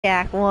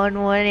Jack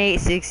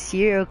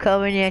 11860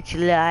 coming at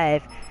you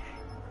live.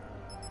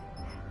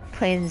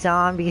 Playing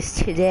zombies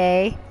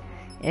today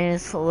in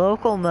its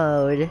local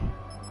mode.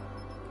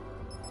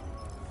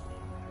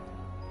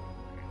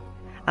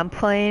 I'm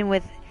playing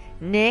with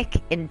Nick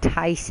and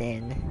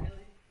Tyson.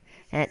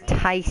 And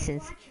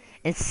Tyson's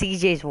and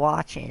CJ's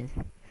watching.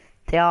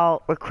 They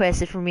all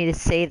requested for me to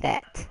say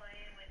that.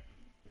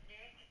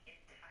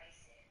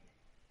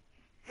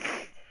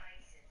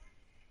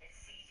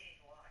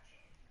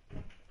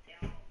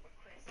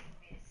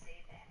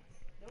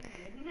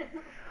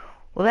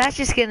 Well, that's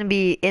just gonna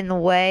be in the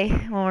way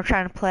when we're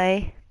trying to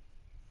play.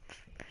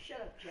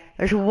 Shut up, Jack.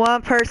 There's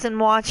one person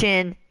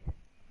watching.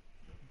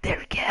 There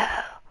we go.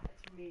 That's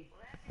me. Well,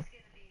 that's just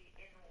gonna be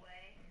in the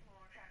way when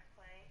we're trying to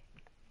play.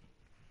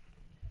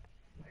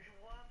 There's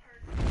one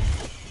person.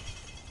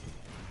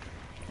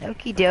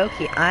 Okie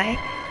dokie.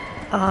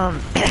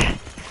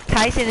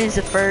 Tyson is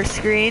the first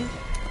screen.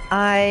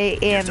 I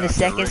am the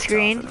second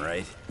screen.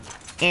 Right?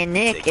 And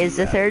Nick is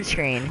the third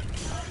screen.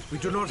 We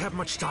do not have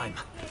much time.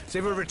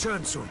 They will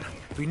return soon.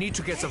 We need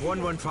to get the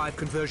 115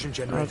 conversion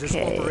generators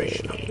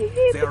operational.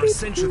 They are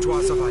essential to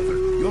our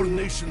survival. Your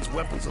nation's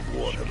weapons of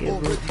war have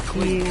already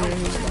claimed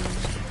countless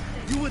lives.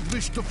 You would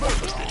wish to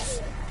further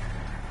this.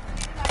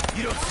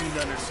 You don't seem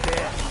to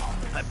understand.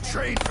 I'm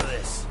trained for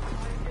this.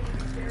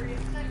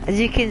 As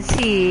you can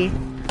see,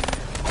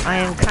 I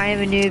am kind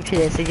of a noob to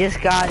this. I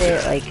just got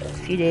it like a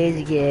few days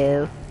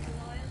ago.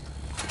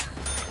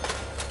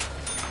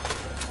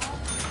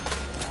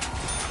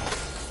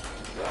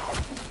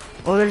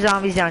 Oh, there's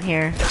zombies down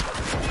here.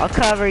 I'll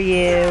cover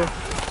you.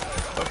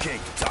 Okay,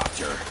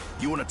 doctor.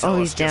 You want to tell Oh, us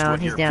he's just down, what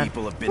he's your down.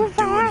 people have been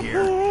doing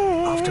here?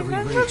 After we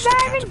reached the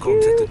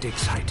catacombs at the dig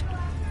site,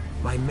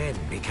 my men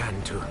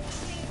began to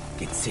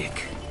get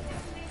sick.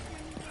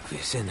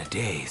 Within a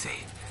day, they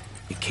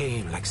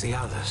became like the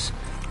others,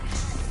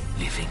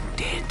 living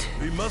dead.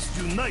 We must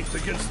unite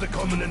against the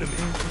common enemy.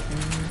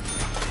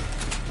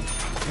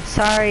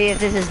 Sorry if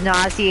this is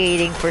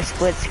nauseating for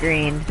split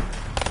screen.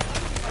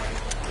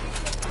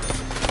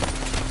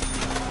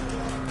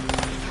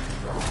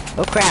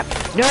 Oh crap!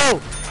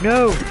 No!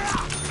 No!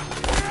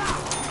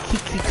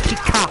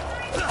 Kika!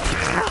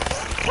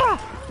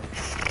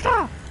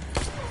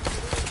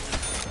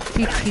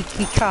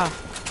 Kika!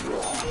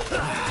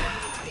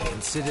 I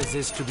consider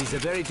this to be the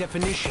very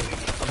definition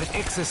of an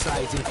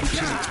exercise in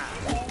futility.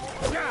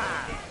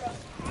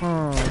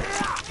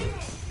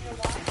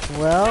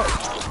 Well,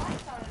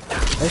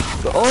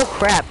 let's go. Oh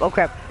crap! Oh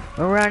crap!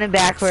 We're running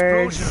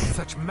backwards. Explosion of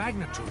such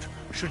magnitude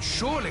should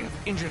surely have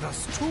injured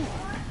us too.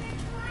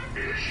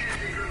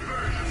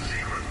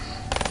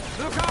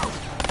 Look out!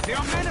 They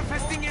are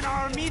manifesting in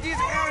our immediate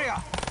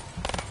area!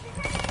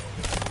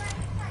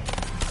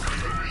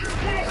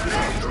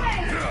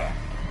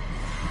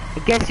 I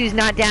guess who's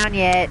not down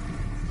yet?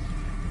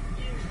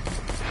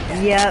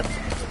 Yep.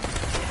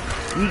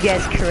 You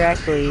guessed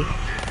correctly.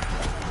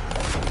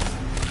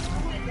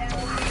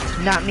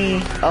 Not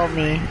me. Oh,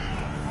 me.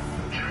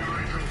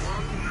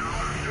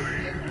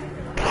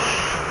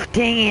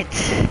 Dang it.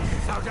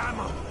 Without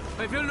ammo,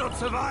 I will not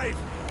survive!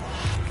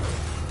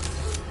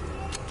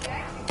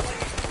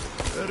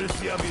 Where is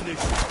the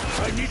ammunition?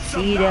 I need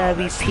some now.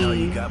 Now you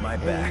CWP got my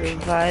back. is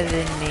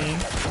reviving me.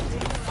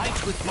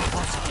 Fight with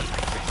ferocity.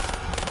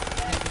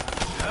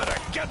 How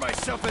to get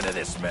myself into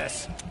this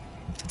mess?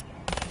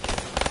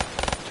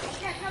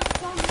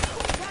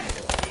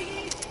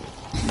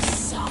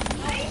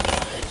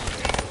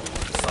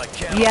 It's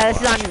like Yeah,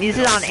 this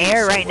is on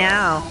air right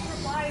now.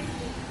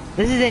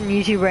 This is in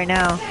YouTube right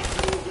now.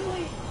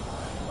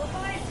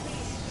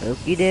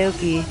 Okie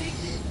dokie.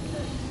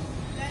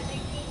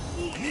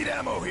 Need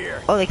ammo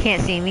here. Oh, they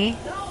can't see me?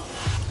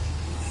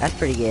 That's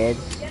pretty good.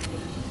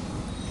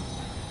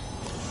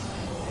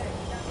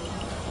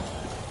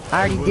 I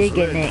already did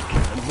get Nick.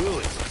 I'm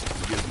willing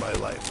to give my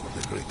life for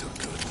the greater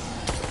good.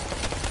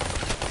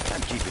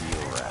 I'm keeping you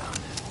around.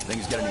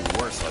 Things get any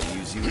worse, I'll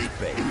use you as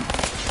bait.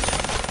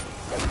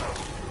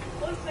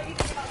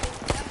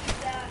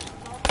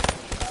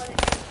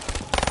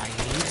 I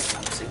need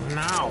something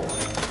now.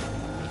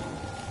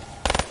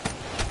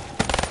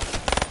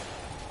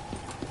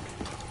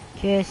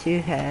 Guess who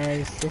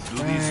has this Do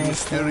these rifle?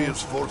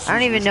 mysterious forces I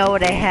don't even know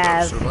what I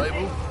wish to prolong our have.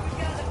 survival?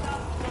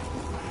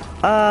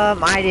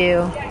 I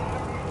do.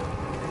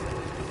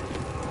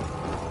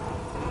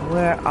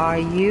 Where are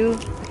you?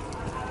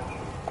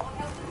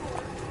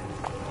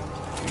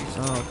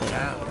 Oh,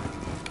 okay.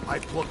 I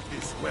plucked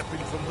this weapon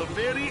from the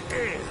very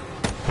air.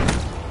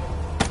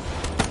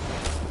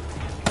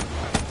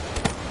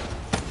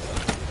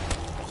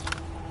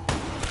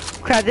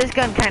 Crap, this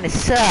gun kind of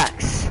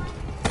sucks.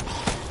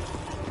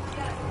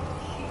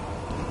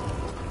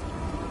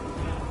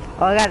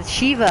 Oh, I got a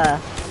Shiva.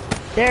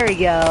 There we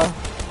go.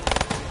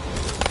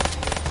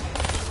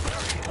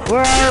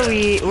 Where are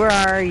we? Where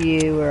are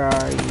you? Where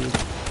are you?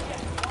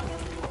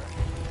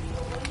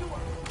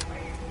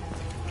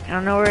 I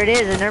don't know where it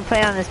is. I've never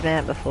played on this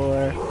map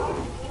before.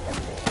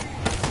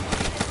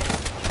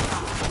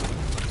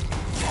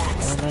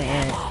 Where am I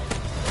at?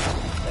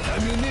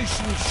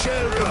 Ammunition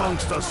shared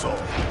amongst us all,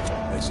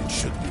 as it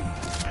should be.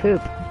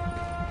 Poop.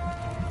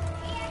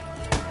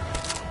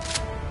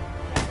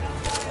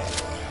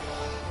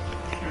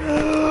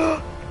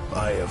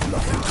 I have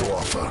nothing to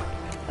offer.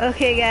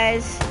 Okay,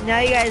 guys. Now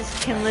you guys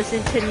can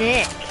listen to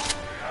Nick.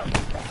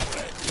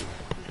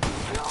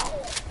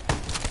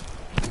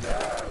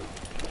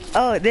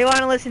 Oh, they want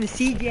to listen to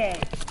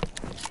CJ.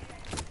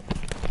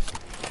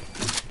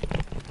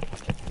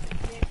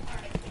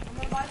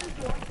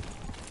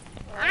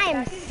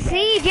 I'm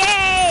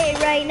CJ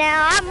right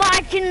now. I'm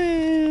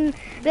watching.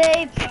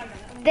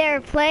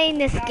 They're playing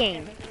this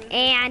game,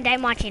 and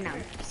I'm watching them.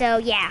 So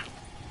yeah,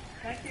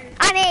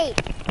 I'm 8.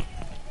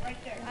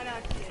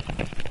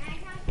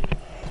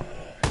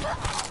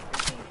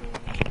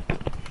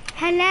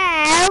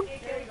 Hello.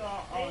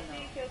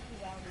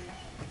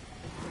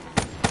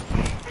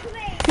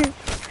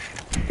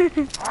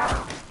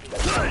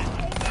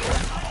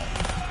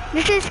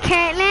 This is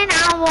Caitlin.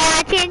 I'm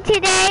watching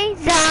today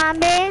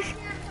Zombies.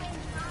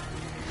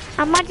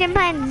 I'm watching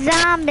playing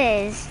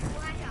Zombies.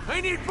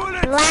 I need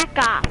bullets. Black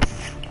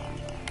Ops.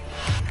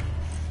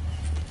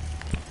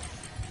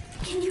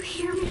 Can you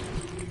hear me?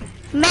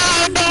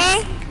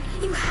 Maybe.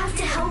 You have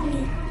to help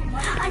me.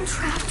 I'm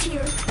trapped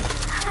here.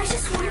 I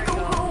just want to go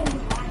home.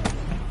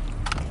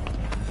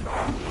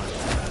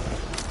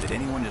 Did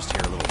anyone just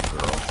hear a little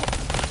girl?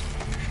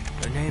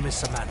 Her name is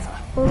Samantha.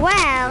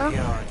 Well.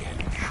 Here again.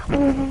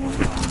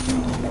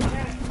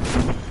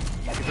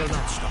 She will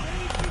not stop.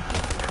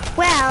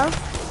 Well.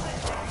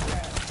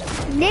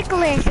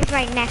 Nicholas is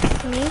right next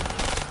to me.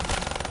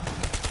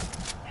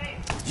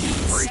 You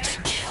freak.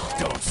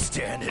 Don't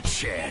stand a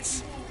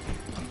chance.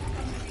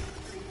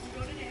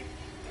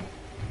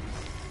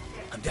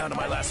 I'm down to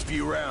my last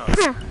few rounds.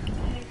 Huh.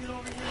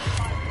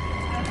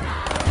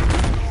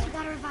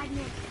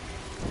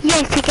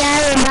 Yes, you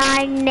gotta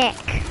revive Nick.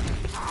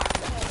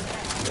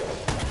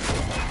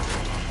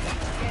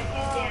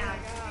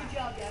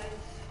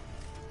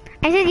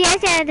 I said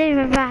yes, I had to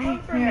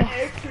revive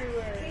Nick.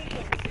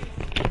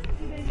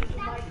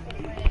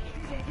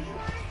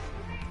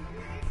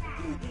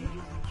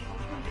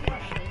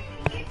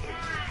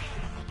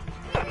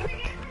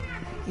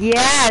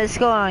 Yeah, let's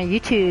go on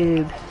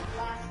YouTube.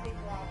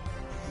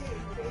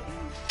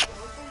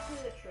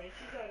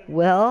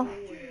 Well,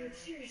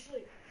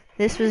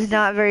 this was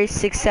not very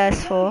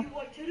successful.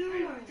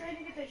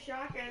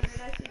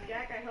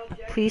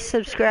 Please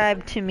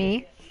subscribe to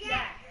me.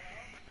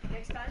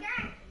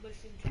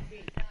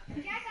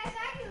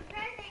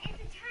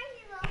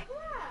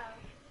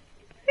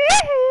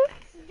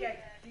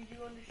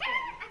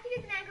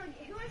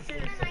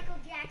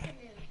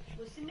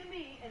 Listen to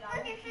me, and I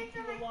will keep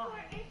you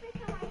alive.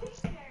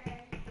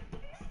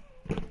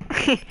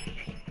 Go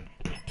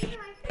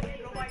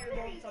by your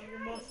lonesome, you're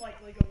most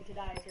likely going to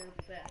die a terrible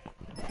death.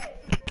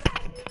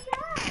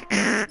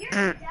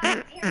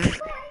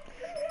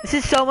 This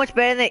is so much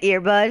better than the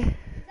earbud.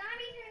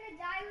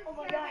 Oh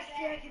my gosh,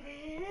 Jack, it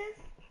is?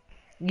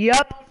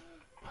 Yup.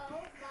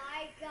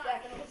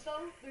 Jack, and also,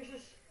 there's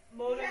this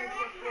mode on your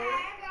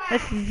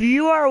If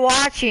you are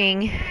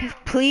watching,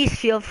 please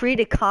feel free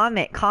to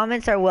comment.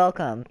 Comments are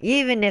welcome,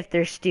 even if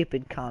they're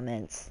stupid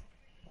comments.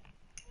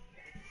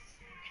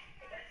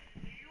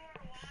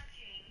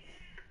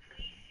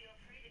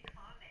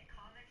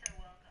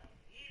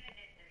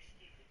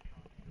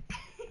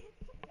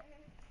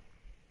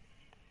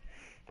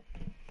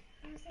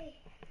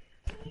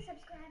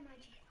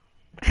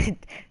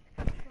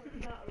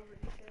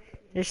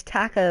 There's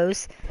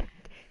tacos.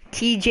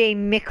 TJ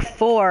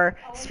Mick4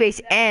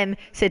 space M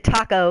said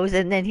tacos,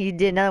 and then he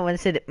did another one that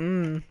said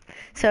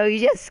So you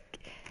just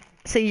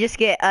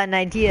get an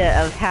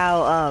idea of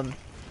how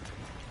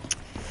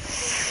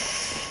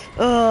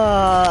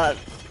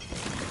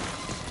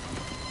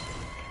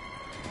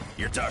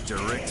You're Dr.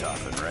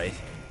 Richtofen, right?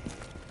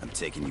 I'm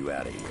taking you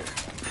out of here.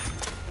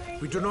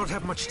 We do not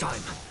have much time.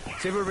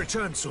 They will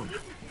return soon.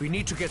 We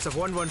need to get the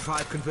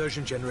 115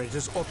 conversion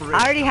generators operational.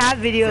 I already have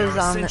videos They are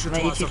on my essential to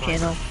our YouTube survival.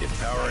 channel.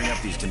 If powering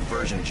up these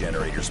conversion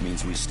generators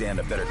means we stand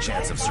a better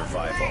chance of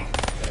survival,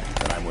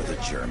 then I'm with a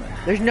German.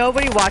 There's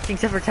nobody watching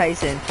except for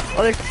Tyson.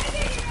 Oh, there's.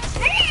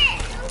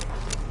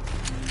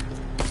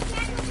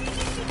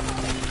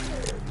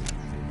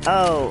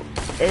 Oh,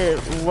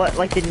 what?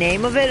 Like the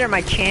name of it or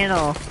my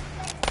channel?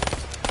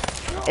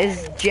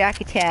 Is Jack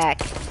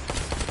Attack?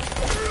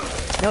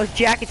 No, it's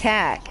Jack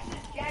Attack.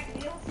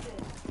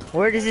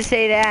 Where does it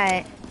say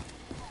that?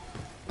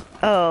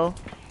 Oh.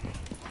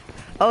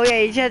 Oh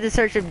yeah, you just have to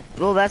search it.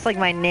 Well, that's like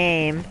my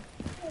name.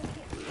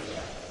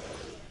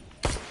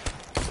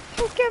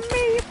 Look at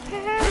me,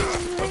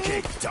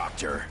 Okay,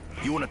 Doctor.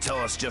 You want to tell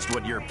us just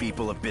what your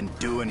people have been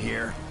doing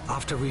here?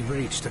 After we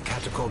reached the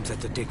catacombs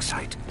at the dig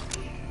site,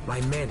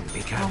 my men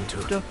began to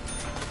get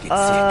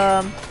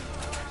sick.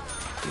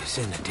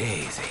 Within a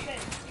day, they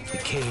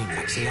became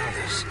like the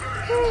others,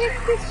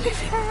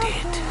 living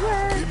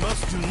dead. We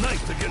must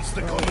unite against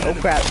the common Oh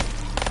enemy. crap.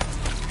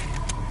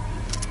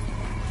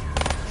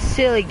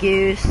 Silly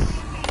goose.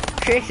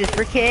 Tricks is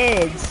for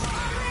kids.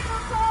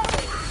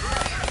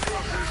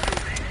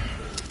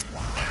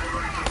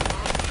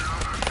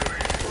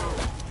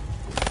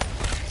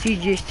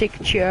 CJ's take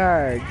a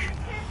charge.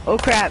 Oh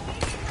crap.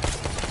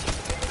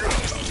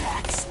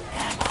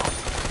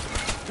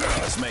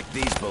 Let's make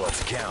these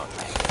bullets count.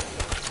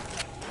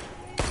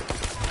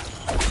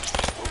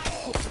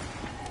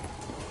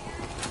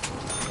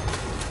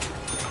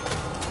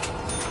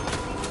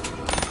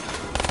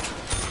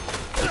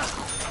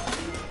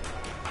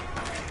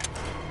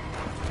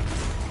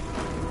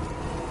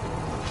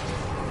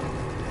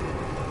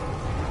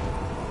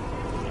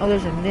 Oh,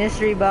 there's a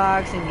mystery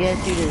box, and guess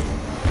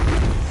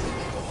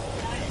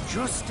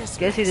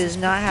who does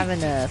not have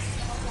enough?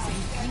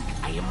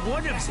 I am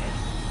one of them.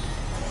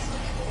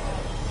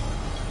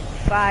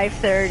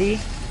 530.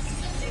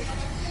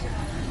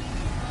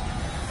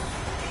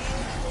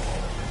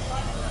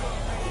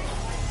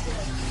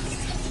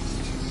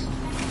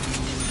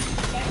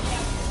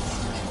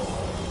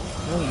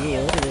 Oh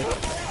yeah, look at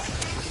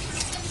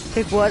this.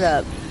 Pick what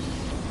up?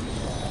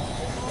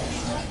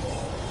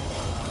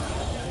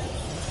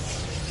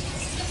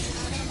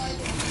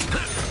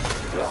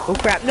 Oh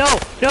crap, no,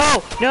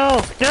 no,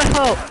 no,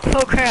 no,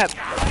 oh crap.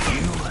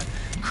 You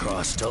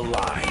crossed a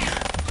line.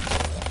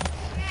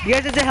 You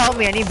guys have to help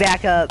me, I need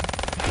backup.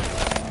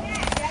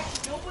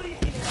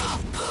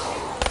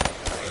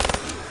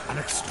 An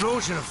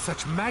explosion of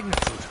such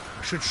magnitude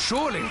should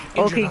surely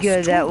injure Okay, us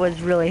good, too. that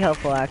was really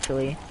helpful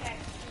actually.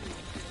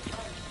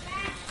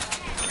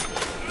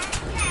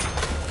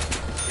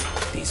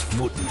 These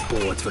wooden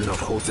boards will not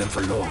hold them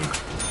for long.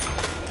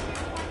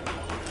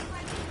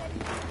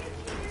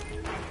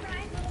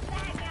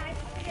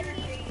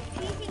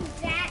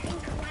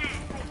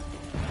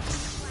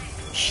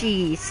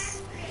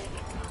 Jeez.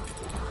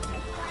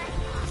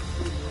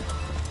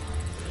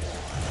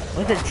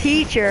 With a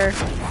teacher.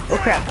 Oh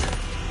crap.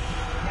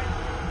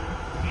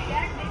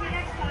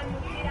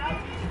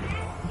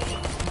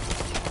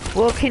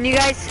 Well, can you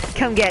guys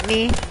come get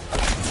me?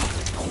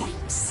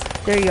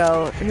 There you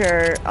go.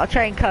 Here, I'll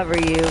try and cover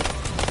you. Not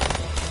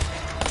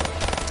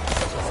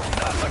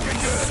looking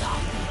good.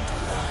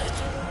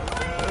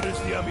 Where is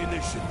the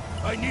ammunition?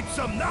 I need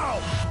some now.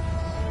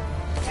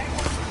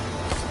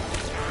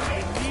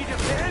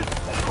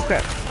 Oh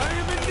crap. I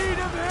am in need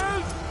of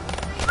help.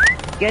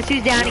 Guess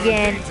who's down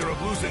again? Danger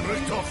of losing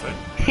Richtofen.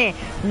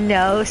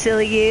 No,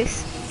 silly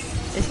goose.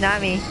 It's not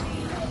me.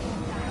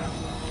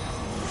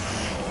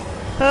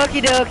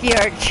 Okie dokie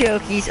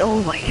artichokes.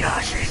 Oh my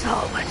gosh, there's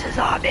so much of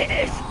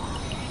zombies.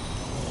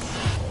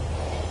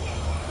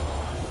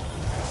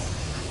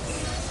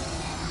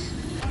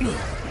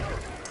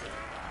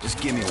 Just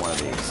give me one of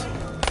these.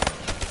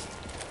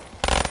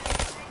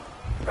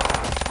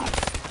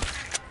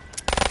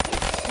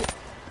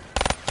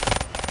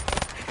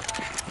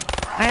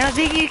 I don't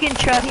think you can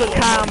trust what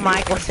Kyle and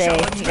Michael say,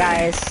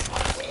 guys.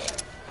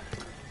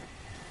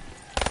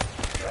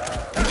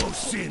 No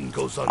sin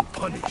goes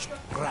unpunished,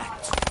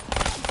 rat.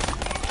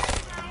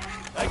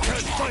 I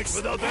can't fight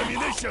without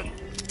ammunition.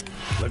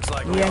 Looks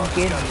like You we all guys just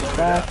get got a little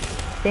stuff.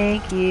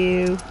 Thank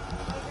you.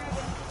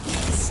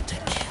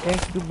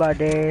 Thank you,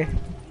 buddy.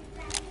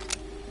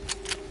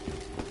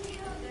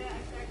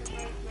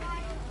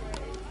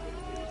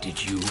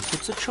 Did you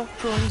put the chalk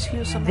drawings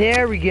here somewhere?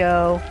 There we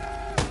go.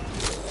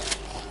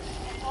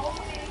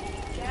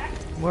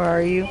 Where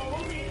are you?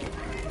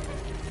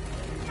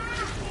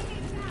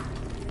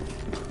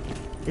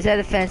 Is that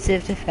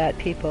offensive to fat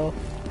people?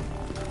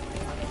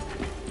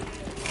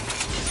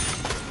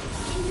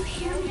 Can you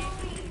hear me?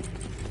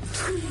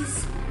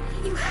 Please,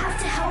 you have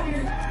to help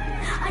me.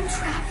 I'm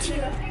trapped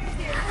here.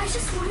 I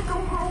just want to go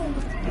home.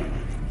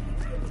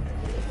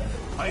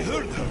 I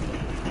heard her.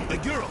 The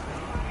girl.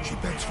 She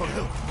begs for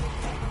help.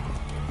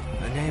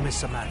 Her name is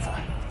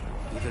Samantha.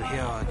 We will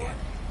hear her again.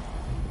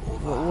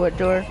 What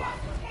door?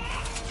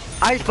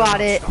 I just bought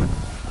it.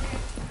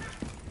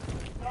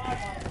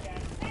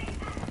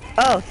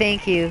 Oh,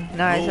 thank you.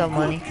 Now I No have good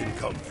money. can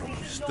come from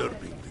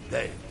disturbing the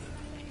dead.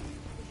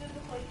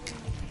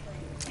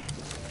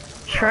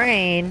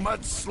 Train.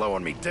 Mud's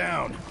slowing me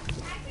down.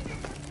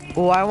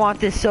 Oh, I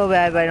want this so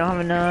bad, but I don't have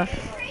enough.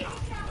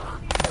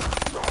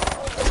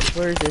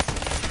 Where is this?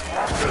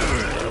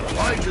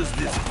 Why does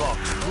this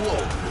box glow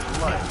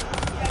with light?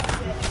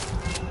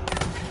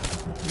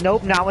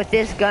 Nope, not with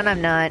this gun,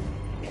 I'm not.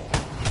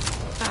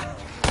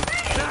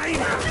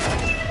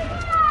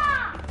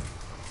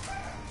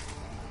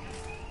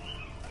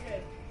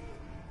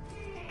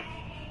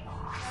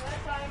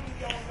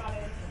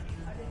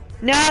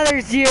 Now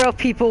there's 0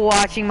 people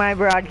watching my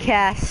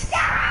broadcast.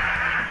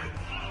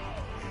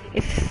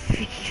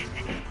 If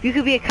you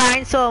could be a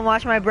kind soul and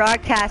watch my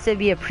broadcast, it'd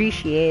be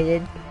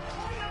appreciated.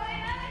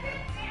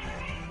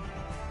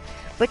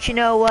 But you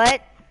know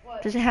what?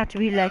 Doesn't have to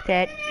be like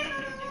that.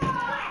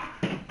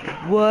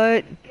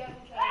 What?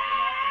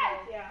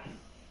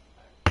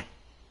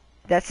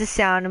 That's the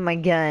sound of my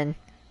gun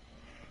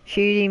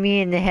shooting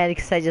me in the head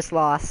because I just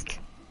lost.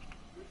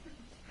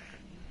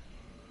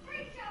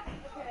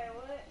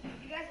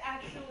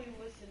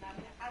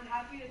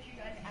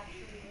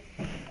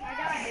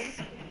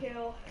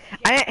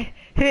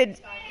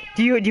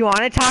 Do you want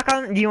to talk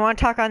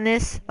on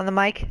this on the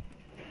mic?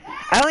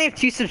 I only have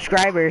 2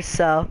 subscribers,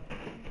 so.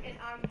 And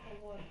I'm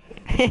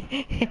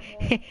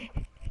Actually,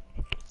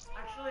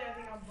 I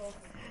think I'm both.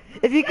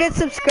 If you could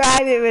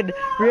subscribe, it would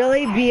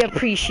really be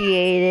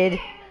appreciated.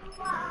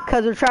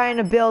 Cause we're trying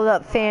to build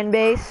up fan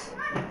base.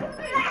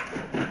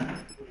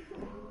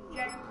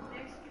 Jack,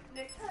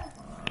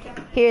 next.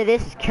 Here,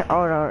 this is.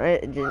 Oh no,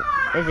 it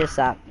just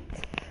stopped.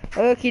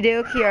 Okie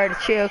dokie,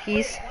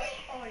 artichokes.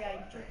 Oh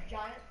yeah,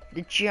 giant.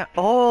 The giant.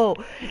 Oh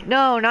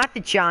no, not the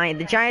giant.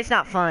 The giant's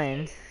not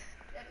fun.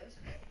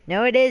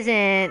 No, it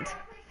isn't.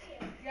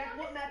 Jack,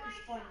 what map is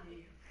fun to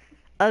you?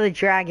 Oh, the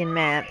dragon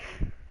map.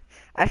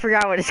 I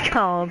forgot what it's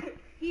called.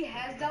 He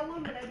has that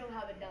one, but I don't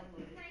have it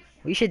downloaded.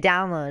 We should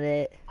download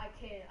it. I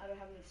can't. I don't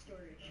have enough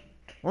storage.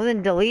 Well,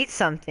 then delete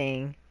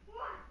something.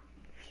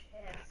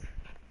 Yes.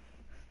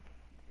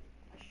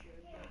 I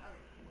should. But I don't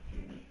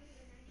know.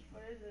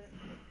 What is it?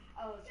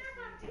 Oh, it's just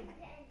YouTube.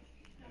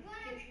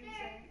 Notification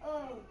saying,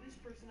 oh, this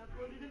person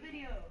uploaded a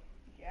video.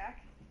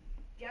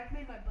 Jack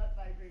made my butt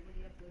vibrate when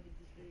he uploaded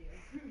this video.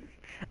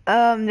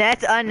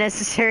 That's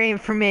unnecessary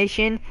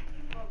information.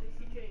 Well, at least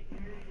he couldn't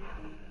hear it,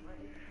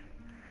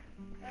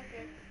 right?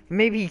 Okay.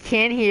 Maybe he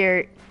can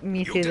hear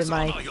me through the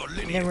mic.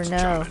 You never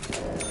know.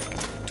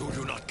 Do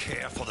you not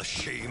care for the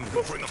shame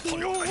you bring upon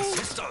your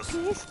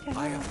ancestors?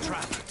 I have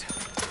traveled.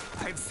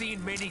 I've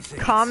seen many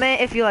things.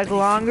 Comment if you like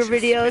longer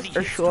videos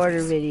or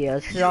shorter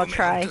videos, cause I'll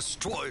try.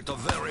 Destroyed the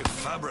very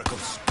fabric of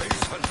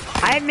space and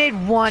time. I made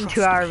 1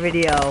 2-hour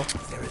video.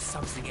 There is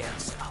something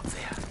else out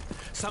there.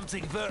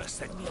 Something worse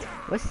than me.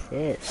 What's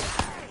this?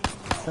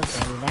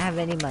 Something. I don't have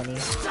any money.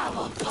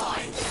 Double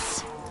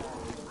points.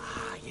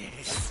 Ah,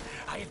 yes.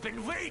 I have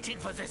been waiting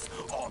for this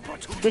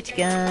opportunity. Switch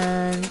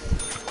guns.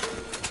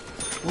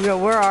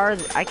 Where are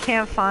I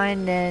can't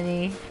find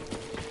any.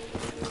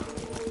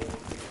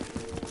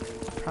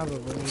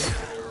 Probably.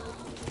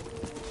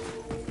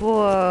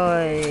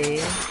 Boy.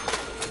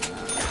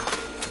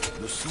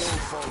 The snow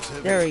falls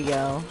heavy. There we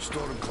go.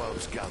 Storm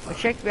clouds gather. I'll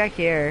check back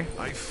here.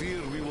 I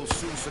fear we will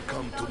soon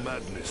succumb to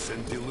madness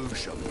and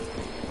delusion.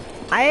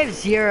 I have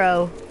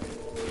 0.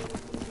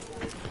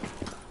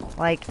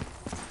 Like,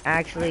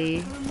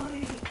 actually.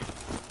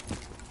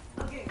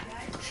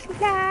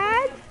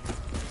 Dad?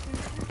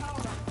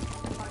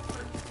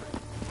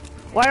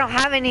 Well, I don't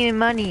have any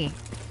money.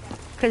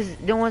 Because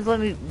no one's let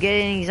me get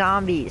any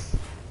zombies.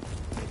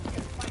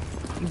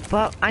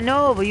 But I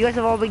know, but you guys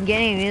have all been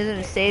getting. He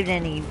hasn't saved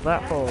any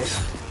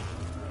buttholes.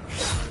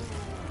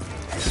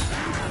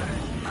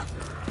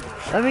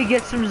 Let me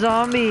get some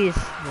zombies.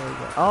 There we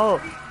go. Oh.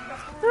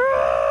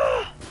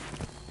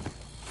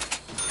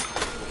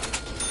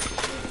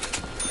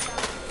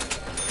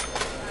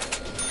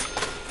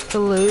 To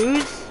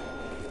lose?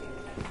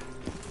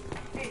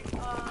 Hey, Nick.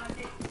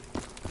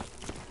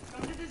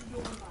 Come to this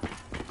door.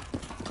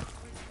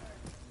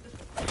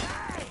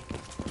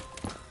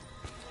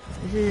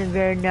 This isn't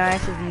very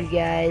nice of you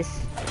guys.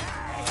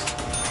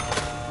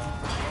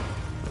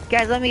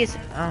 Guys, let me get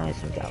some. Oh, get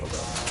some gobble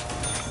gum.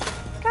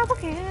 Gobble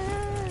can.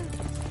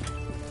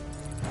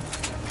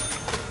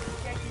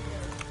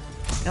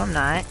 No, I'm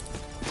not.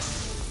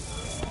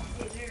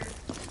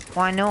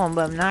 Well, I know him,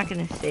 but I'm not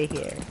gonna stay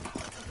here.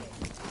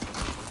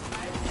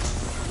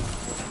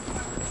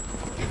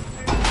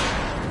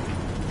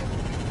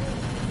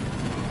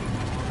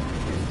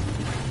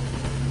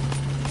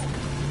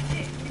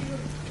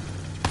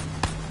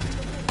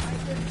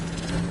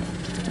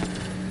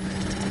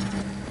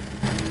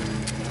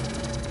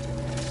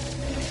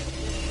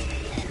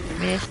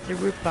 Mr.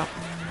 Roopa.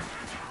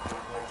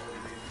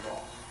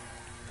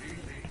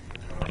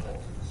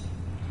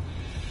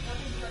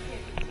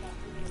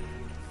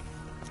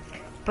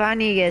 But I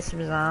need to get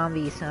some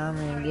zombies, so I'm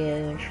gonna get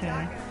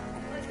them.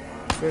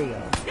 There we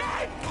go.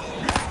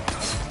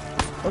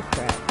 Oh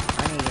crap.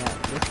 I need to get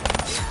this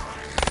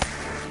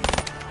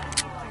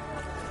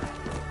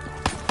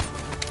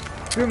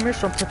one. You're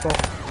Mr. Purple.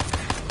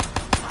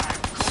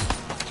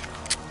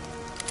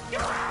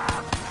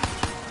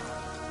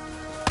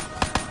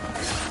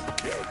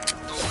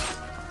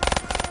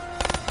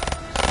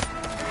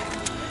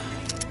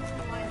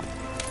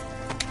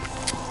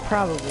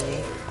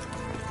 Probably.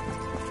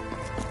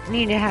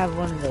 Need to have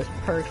one of those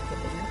perks.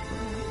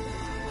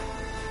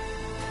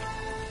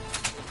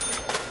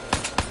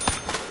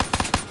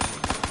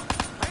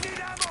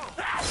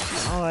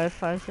 Oh, I have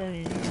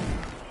 570.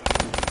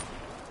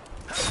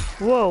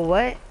 Whoa,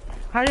 what?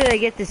 How did I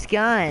get this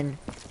gun?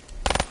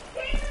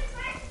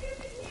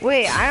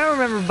 Wait, I don't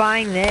remember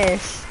buying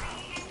this.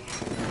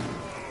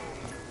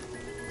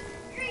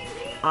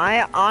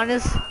 I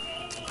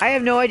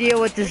have no idea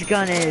what this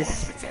gun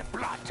is.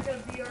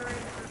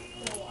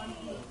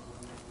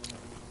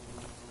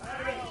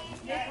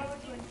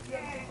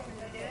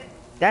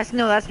 That's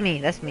me.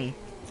 That's me.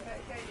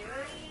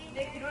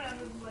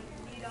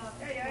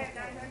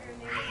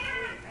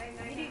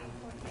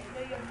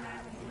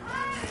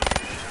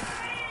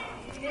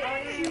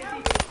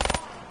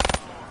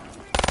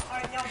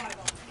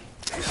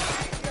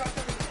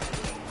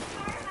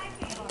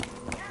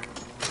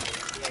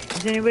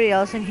 Is anybody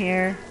else in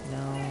here?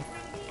 No.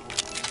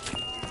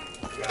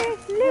 I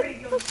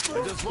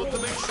just want to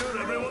make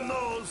sure everyone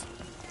knows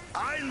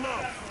I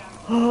love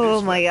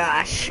Oh my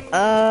gosh.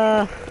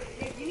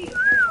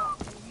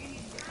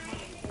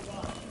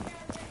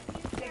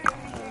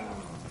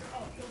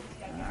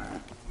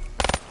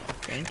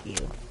 Thank you.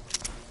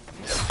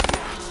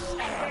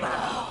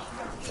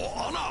 For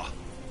honor.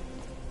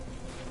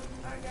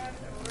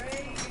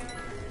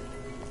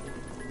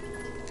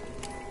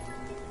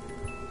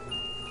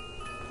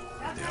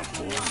 Their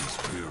bones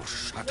will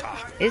shatter.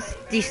 It's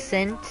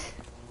decent.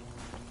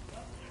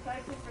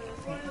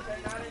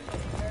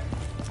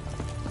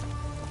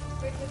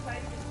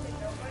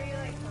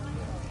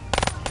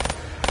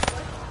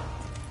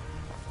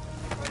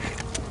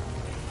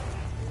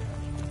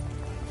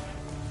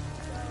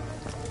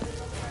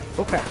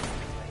 Okay.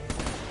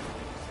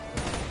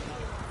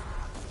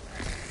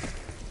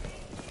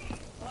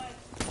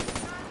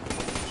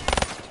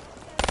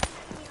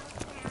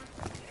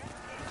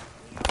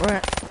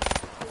 Right.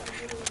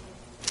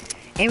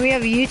 And we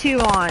have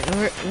YouTube on.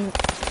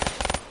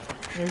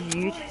 There's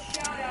YouTube.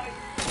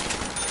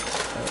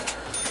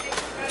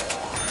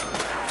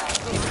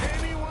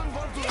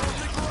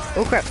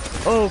 Oh crap.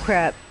 Oh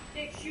crap.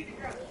 You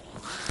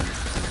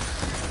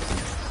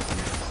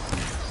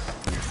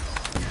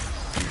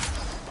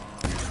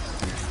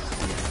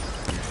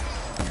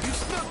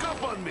snuck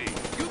up on me.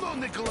 You know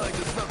Nikolai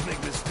does not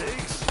make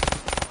mistakes.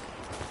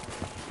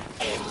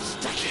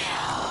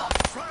 Insta-kill.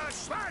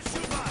 Smash,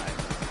 you by.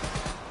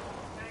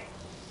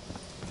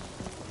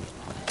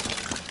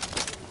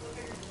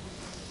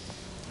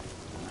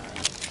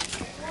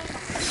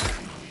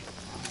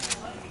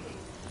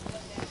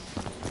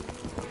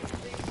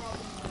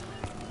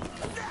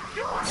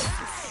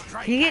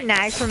 Can you get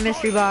knives from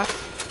Mystery Box?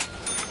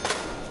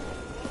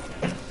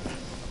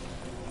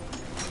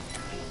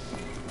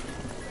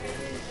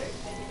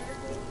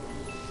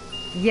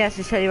 Yes,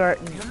 there's teddy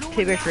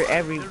bears for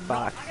every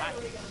box.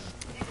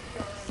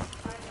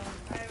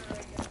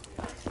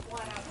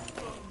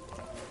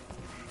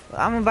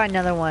 I'm gonna buy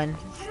another one.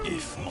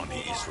 If money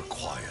is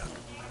required,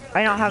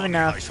 I don't have I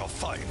enough. shall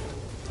find.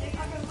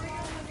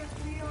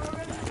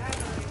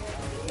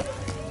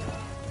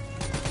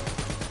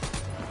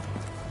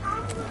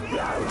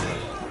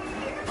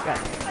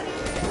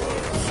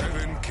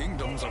 Seven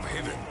kingdoms of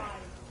heaven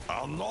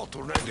are not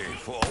ready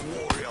for a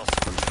warrior's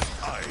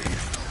eye.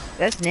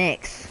 That's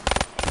Nick's.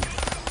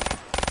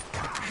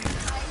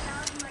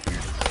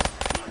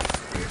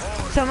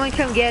 Someone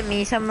come get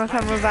me. Someone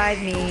come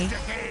revive me.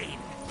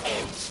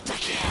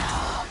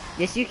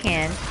 Yes, you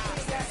can.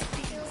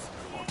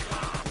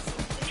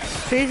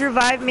 Please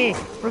revive me.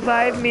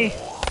 Revive me.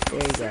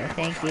 There you go.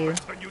 Thank you.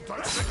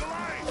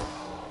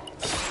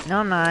 No,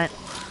 I'm not.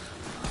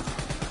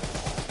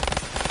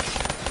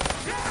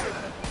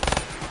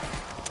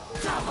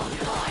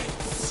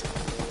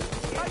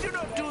 I do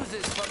not do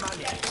this for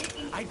money.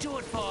 I do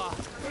it for...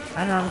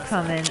 I know I'm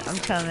coming. I'm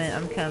coming.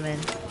 I'm coming.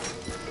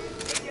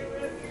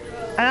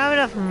 I don't have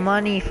enough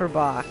money for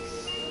box.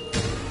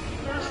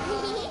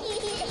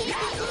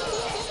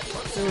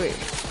 Wait.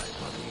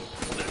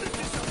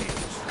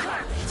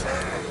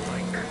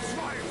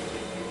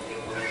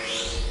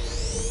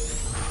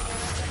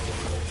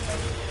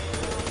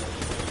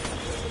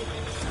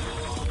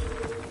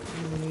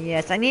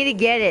 Yes, I need to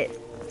get it.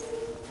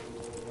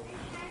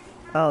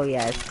 Oh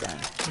yeah, it's done.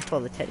 You pull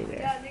the teddy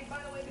bear.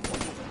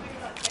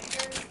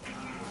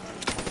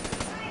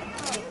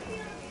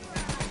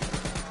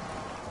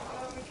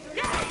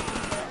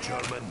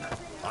 German,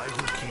 I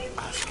will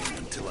keep asking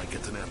until I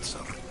get an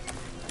answer.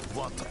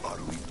 What are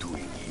we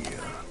doing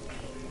here?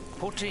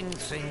 Putting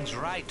things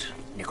right,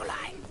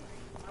 Nikolai.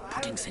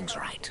 Putting things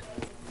right.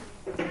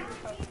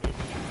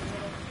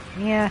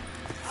 Yeah.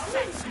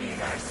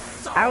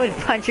 I would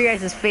punch your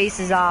guys'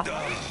 faces off.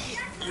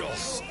 Your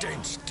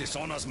stench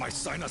dishonors my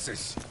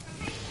sinuses.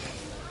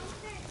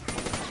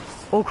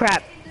 Oh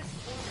crap.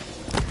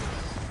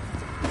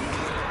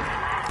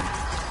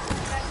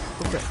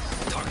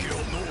 Takio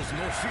knows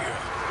no fear,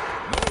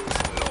 knows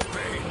no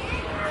pain.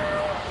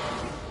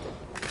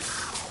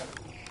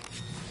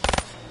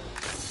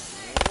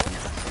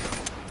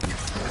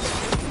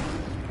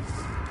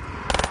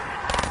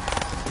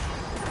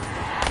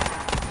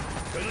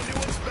 Can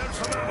anyone spare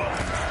some ammo?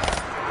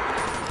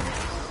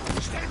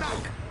 Stay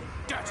back,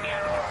 dirty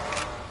animal.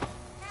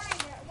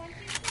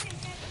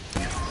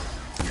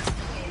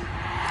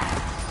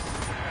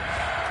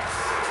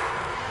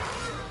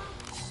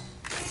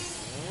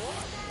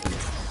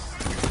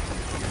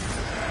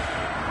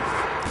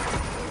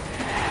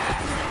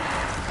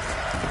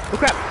 Oh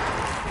crap.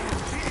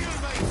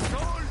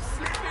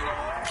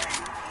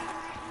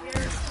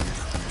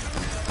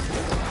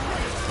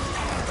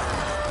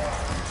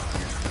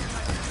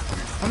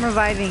 I'm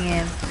reviving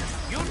him.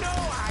 You know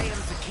I am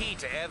the key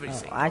to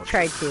everything. Oh, I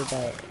tried to,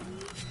 but...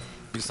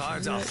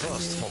 Besides our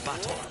thirst for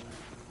battle,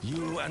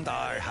 you and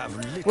I have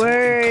little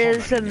Where in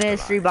is the common,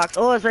 mystery Nikolai. box?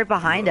 Oh, it's right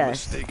behind You are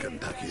us. mistaken,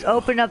 Takio.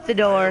 Open up the I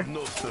door. have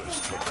no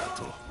thirst for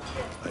battle.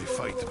 I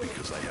fight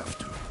because I have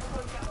to.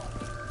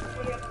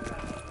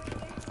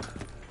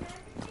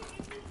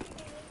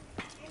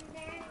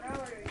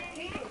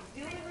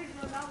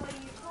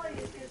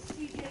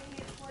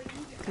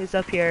 Who's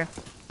up here?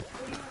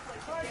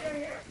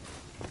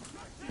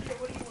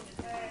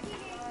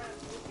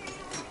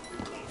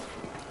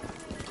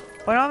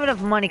 I don't have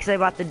enough money because I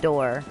bought the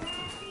door.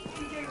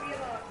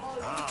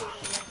 Ah,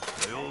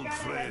 my old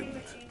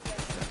friend.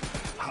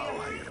 How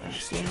I have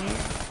missed you.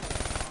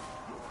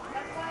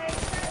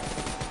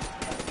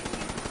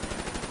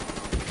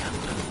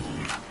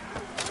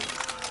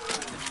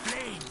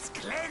 Flames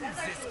cleanse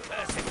this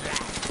person,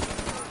 lad.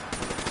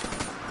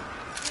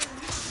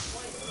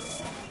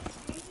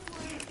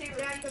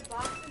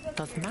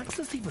 Does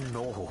Maxis even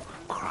know who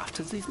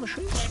crafted these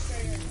machines?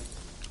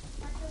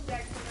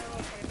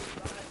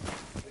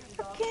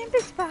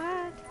 Campus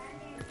spot.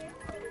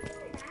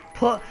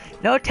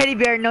 No teddy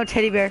bear, no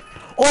teddy bear.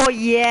 Oh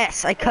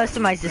yes, I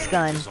customized this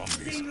gun.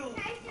 Zombies.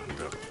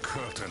 The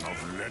curtain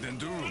of lead and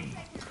doom.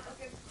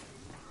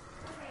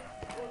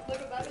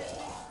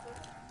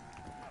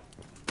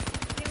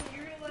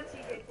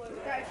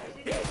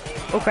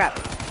 Oh crap.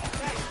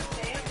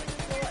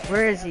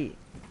 Where is he?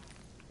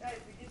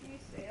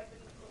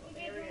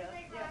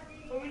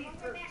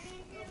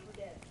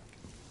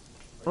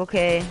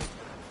 Okay.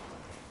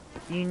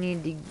 You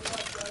need to...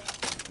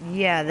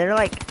 Yeah, they're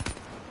like...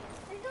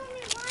 There's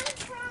only one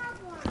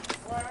problem.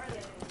 What are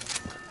they?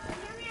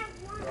 We only have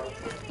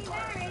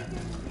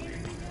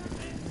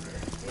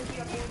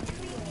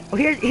one. Oh,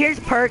 here's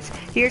perks.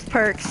 Here's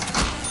perks.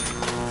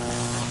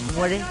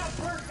 What is...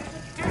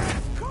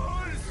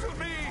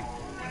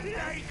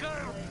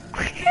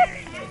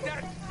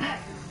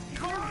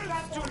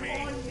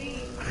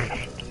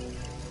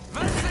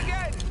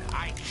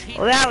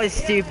 Well, that was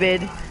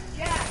stupid.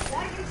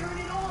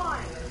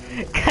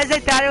 Because I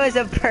thought it was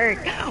a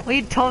perk. Well,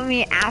 you told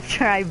me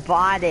after I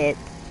bought it.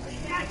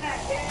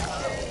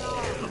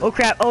 Oh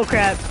crap, oh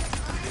crap.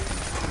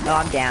 Oh,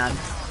 I'm down.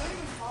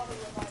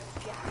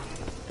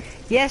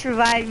 Yes,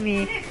 revive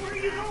me.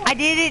 I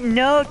didn't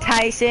know,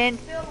 Tyson.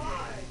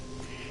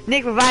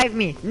 Nick, revive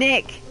me.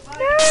 Nick.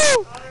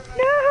 No!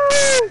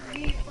 No!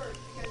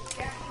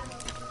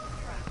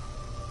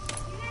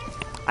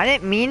 I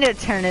didn't mean to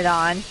turn it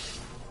on.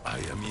 I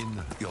am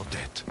in your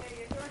debt.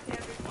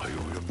 I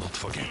will not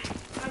forget.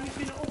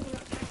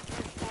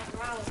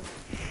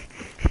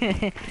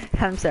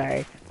 I'm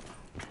sorry.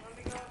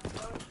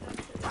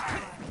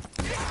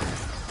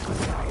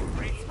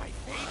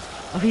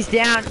 Oh, he's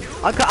down.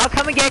 I'll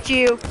come and get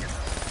you.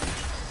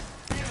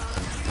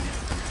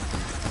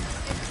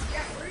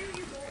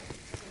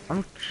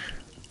 Oh,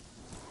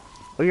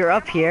 you're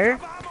up here?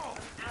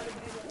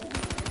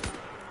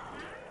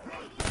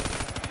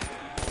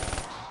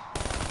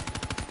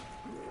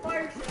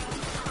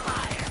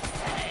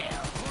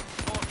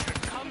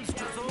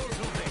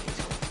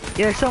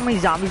 There's so many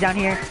zombies down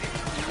here.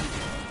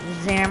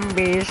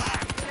 Zombies.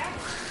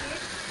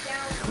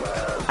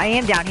 I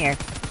am down here. In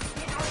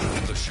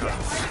the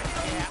shadows,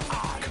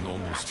 I can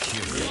almost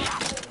hear you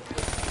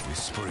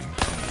whispering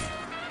to me.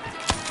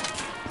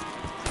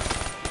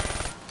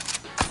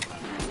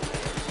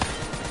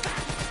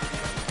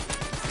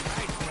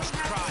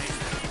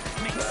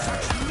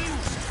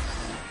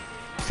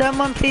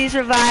 Someone please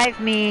revive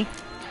me.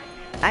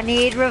 I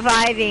need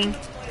reviving.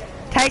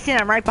 Tyson,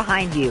 I'm right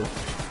behind you.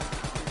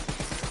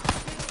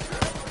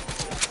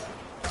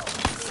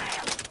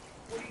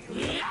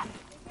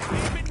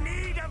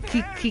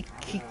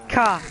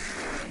 Ka.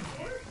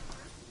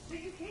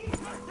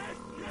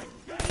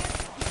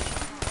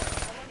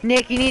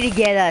 Nick, you need to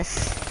get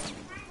us.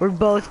 We're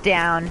both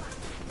down.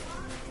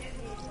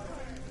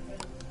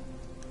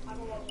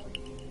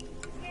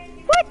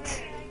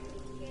 What?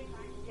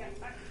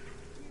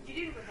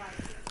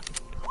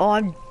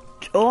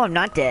 Oh, I'm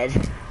not dead.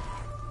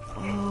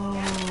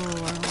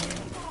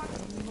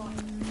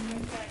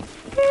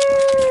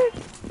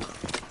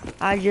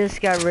 I just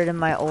got rid of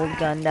my old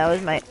gun.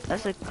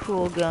 That's a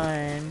cool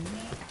gun.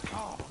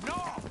 Oh, no!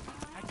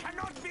 I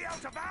cannot be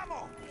out of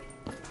ammo!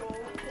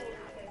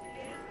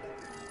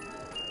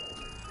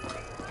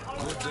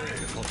 Good day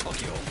for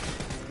Tokyo.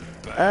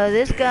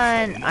 This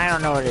gun, I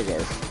don't know what it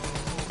is.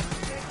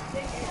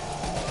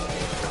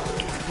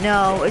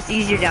 No, it's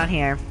easier down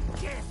here.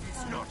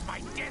 Death is not my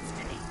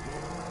destiny.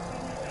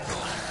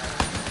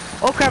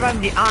 Oh crap, I'm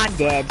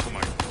dead. For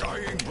my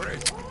dying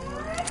breath.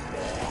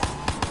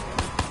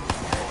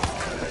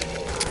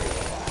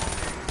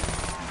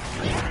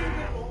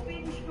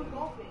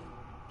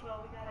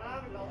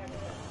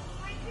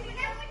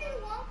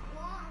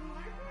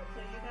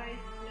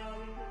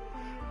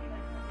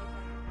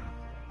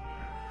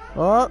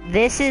 Well,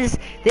 this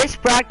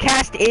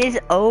broadcast is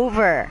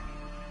over.